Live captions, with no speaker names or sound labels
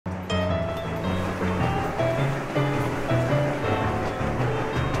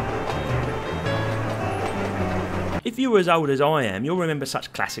If you were as old as I am, you'll remember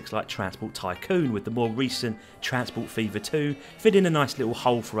such classics like Transport Tycoon, with the more recent Transport Fever 2 filling a nice little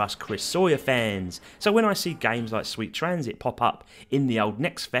hole for us Chris Sawyer fans. So when I see games like Sweet Transit pop up in the old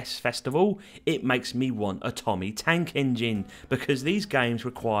Next Fest festival, it makes me want a Tommy Tank Engine, because these games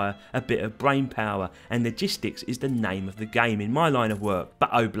require a bit of brain power, and logistics is the name of the game in my line of work. But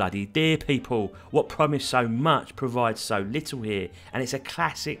oh bloody dear people, what promised so much provides so little here, and it's a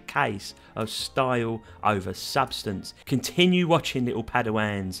classic case of style over substance. Continue watching, little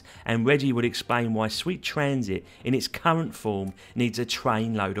Padawans, and Reggie will explain why Sweet Transit in its current form needs a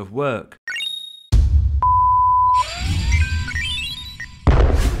trainload of work.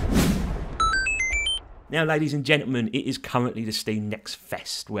 Now, ladies and gentlemen, it is currently the Steam Next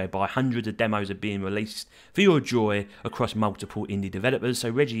Fest, whereby hundreds of demos are being released for your joy across multiple indie developers. So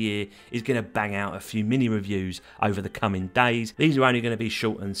Reggie here is going to bang out a few mini reviews over the coming days. These are only going to be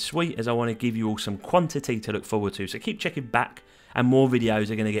short and sweet, as I want to give you all some quantity to look forward to. So keep checking back, and more videos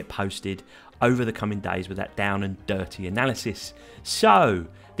are going to get posted over the coming days with that down and dirty analysis. So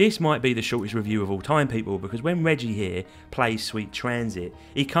this might be the shortest review of all time, people, because when Reggie here plays Sweet Transit,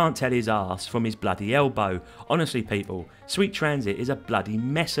 he can't tell his arse from his bloody elbow. Honestly, people, Sweet Transit is a bloody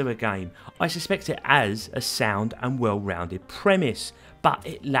mess of a game. I suspect it has a sound and well-rounded premise, but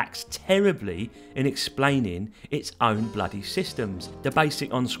it lacks terribly in explaining its own bloody systems. The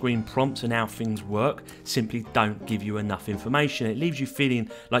basic on-screen prompts and how things work simply don't give you enough information. It leaves you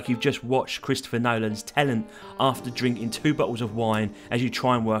feeling like you've just watched Christopher Nolan's Tenet after drinking 2 bottles of wine as you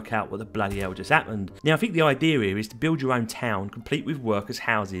try and work out what the bloody hell just happened. Now, I think the idea here is to build your own town complete with workers'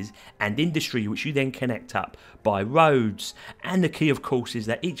 houses and industry, which you then connect up by roads. And the key, of course, is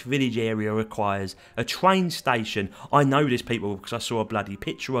that each village area requires a train station. I know this, people, because I saw a bloody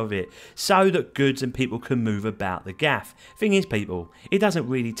picture of it, so that goods and people can move about the gaff. Thing is, people, it doesn't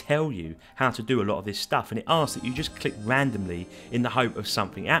really tell you how to do a lot of this stuff, and it asks that you just click randomly in the hope of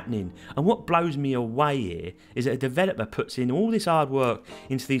something happening. And what blows me away here is that a developer puts in all this hard work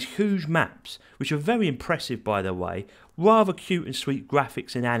into these huge maps, which are very impressive, by the way, rather cute and sweet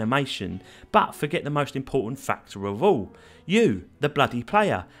graphics and animation, but forget the most important factor of all: you, the bloody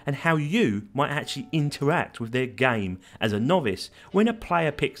player, and how you might actually interact with their game as a novice. When a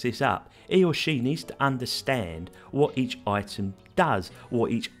player picks this up, he or she needs to understand what each item does,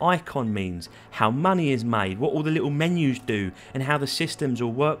 what each icon means, how money is made, what all the little menus do, and how the systems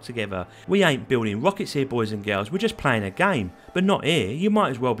all work together. We ain't building rockets here, boys and girls, we're just playing a game. But not here. You might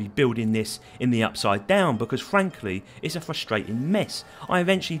as well be building this in the upside down, because frankly it's a frustrating mess. I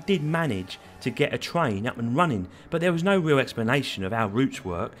eventually did manage to get a train up and running, but there was no real explanation of how routes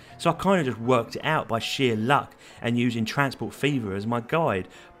work, so I kind of just worked it out by sheer luck and using Transport Fever as my guide.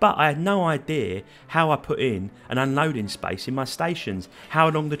 But I had no idea how I put in an unloading space in my stations, how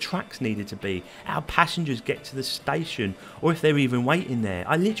long the tracks needed to be, how passengers get to the station, or if they're even waiting there.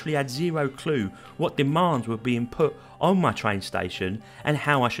 I literally had zero clue what demands were being put on my train station and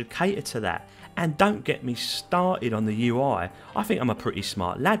how I should cater to that. And don't get me started on the UI. I think I'm a pretty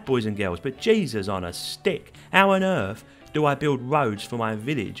smart lad, boys and girls, but Jesus on a stick, how on earth do I build roads for my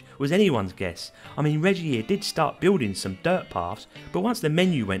village was anyone's guess. I mean, Reggie here did start building some dirt paths, but once the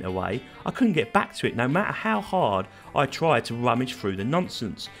menu went away, I couldn't get back to it no matter how hard I tried to rummage through the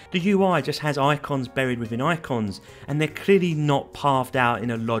nonsense. The UI just has icons buried within icons, and they're clearly not pathed out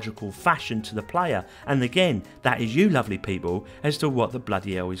in a logical fashion to the player. And again, that is you lovely people as to what the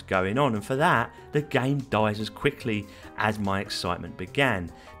bloody hell is going on, and for that, the game dies as quickly as my excitement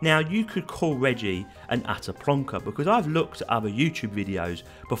began. Now, you could call Reggie an utter plonker, because I've looked at other YouTube videos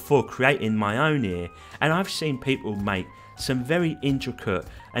before creating my own here, and I've seen people make some very intricate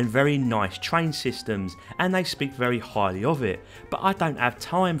and very nice train systems, and they speak very highly of it. But I don't have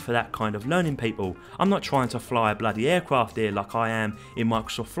time for that kind of learning, people. I'm not trying to fly a bloody aircraft here like I am in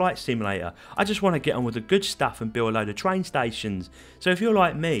Microsoft Flight Simulator. I just want to get on with the good stuff and build a load of train stations. So if you're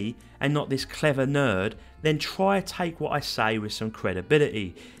like me and not this clever nerd, then try to take what I say with some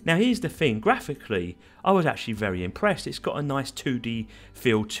credibility. Now here's the thing, graphically I was actually very impressed. It's got a nice 2D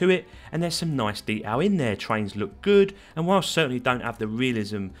feel to it, and there's some nice detail in there. Trains look good, and while certainly don't have the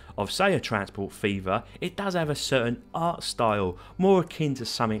realism of, say, a Transport Fever, it does have a certain art style, more akin to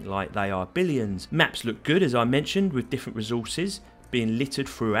something like They Are Billions. Maps look good, as I mentioned, with different resources being littered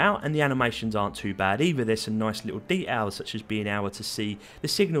throughout, and the animations aren't too bad either. There's some nice little details, such as being able to see the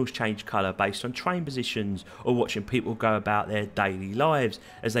signals change colour based on train positions, or watching people go about their daily lives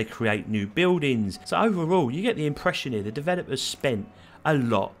as they create new buildings. So overall, you get the impression here the developers spent a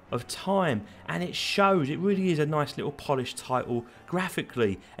lot of time, and it shows. It really is a nice little polished title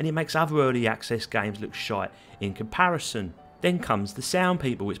graphically, and it makes other early access games look shite in comparison. Then comes the sound,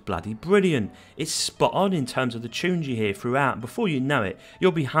 people. It's bloody brilliant. It's spot on in terms of the tunes you hear throughout, and before you know it,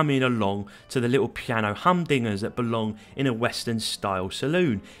 you'll be humming along to the little piano humdingers that belong in a western style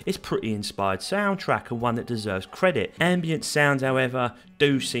saloon. It's pretty inspired soundtrack, and one that deserves credit. Ambient sounds, however,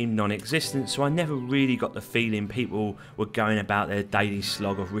 do seem non-existent, so I never really got the feeling people were going about their daily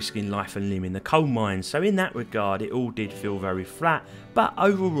slog of risking life and limb in the coal mines. So in that regard, it all did feel very flat, but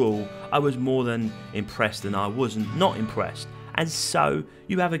overall I was more than impressed than I wasn't not impressed. And so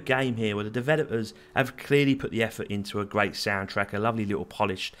you have a game here where the developers have clearly put the effort into a great soundtrack, a lovely little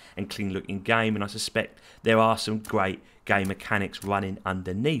polished and clean looking game, and I suspect there are some great game mechanics running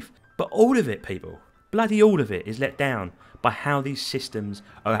underneath. But all of it, people, bloody all of it, is let down by how these systems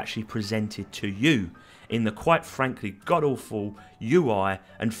are actually presented to you in the quite frankly god-awful UI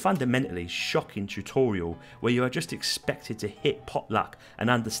and fundamentally shocking tutorial where you are just expected to hit potluck and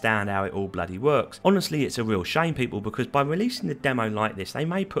understand how it all bloody works. Honestly, it's a real shame, people, because by releasing the demo like this, they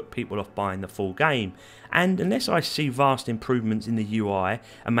may put people off buying the full game. And unless I see vast improvements in the UI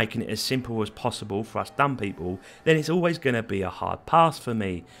and making it as simple as possible for us dumb people, then it's always going to be a hard pass for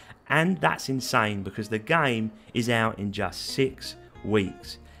me. And that's insane because the game is out in just 6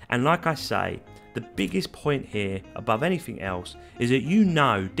 weeks. And like I say, the biggest point here above anything else is that you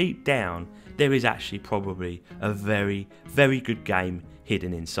know deep down there is actually probably a very, very good game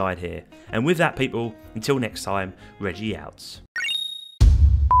hidden inside here. And with that, people, until next time, Reggie outs.